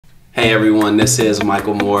Hey everyone, this is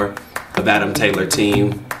Mykal Moore of Adam Taylor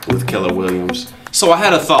team with Keller Williams. So I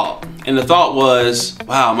had a thought, and the thought was,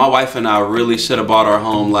 wow, my wife and I really should have bought our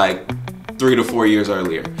home like 3 to 4 years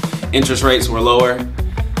earlier. Interest rates were lower,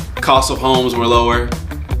 costs of homes were lower,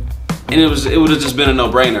 and it would have just been a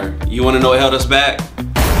no-brainer. You want to know what held us back?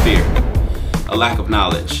 Fear, a lack of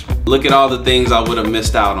knowledge. Look at all the things I would have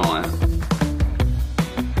missed out on.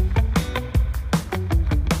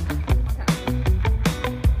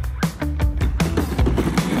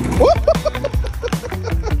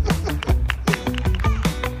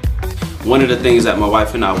 One of the things that my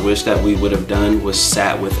wife and I wish that we would have done was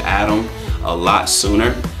sat with Adam a lot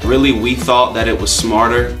sooner. Really, we thought that it was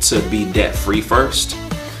smarter to be debt-free first.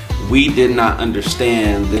 We did not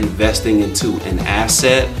understand investing into an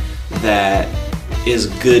asset that is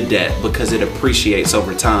good debt because it appreciates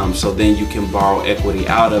over time, so then you can borrow equity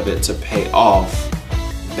out of it to pay off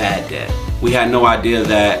bad debt. We had no idea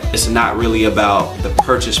that it's not really about the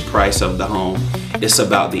purchase price of the home, it's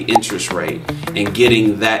about the interest rate and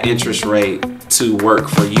getting that interest rate to work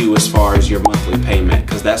for you as far as your monthly payment,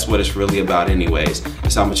 because that's what it's really about anyways.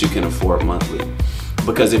 It's how much you can afford monthly.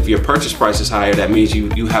 Because if your purchase price is higher, that means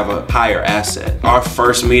you have a higher asset. Our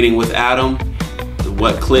first meeting with Adam,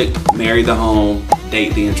 what clicked, marry the home,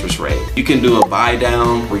 date the interest rate. You can do a buy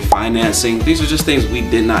down, refinancing. These are just things we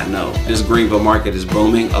did not know. This Greenville market is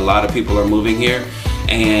booming. A lot of people are moving here,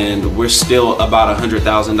 and we're still about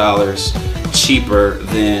 $100,000 cheaper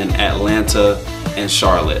than Atlanta and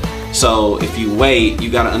Charlotte. So if you wait, you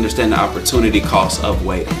gotta understand the opportunity cost of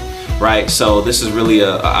waiting, right? So this is really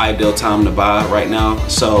an ideal time to buy right now.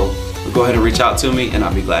 So go ahead and reach out to me and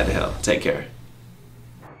I'll be glad to help. Take care.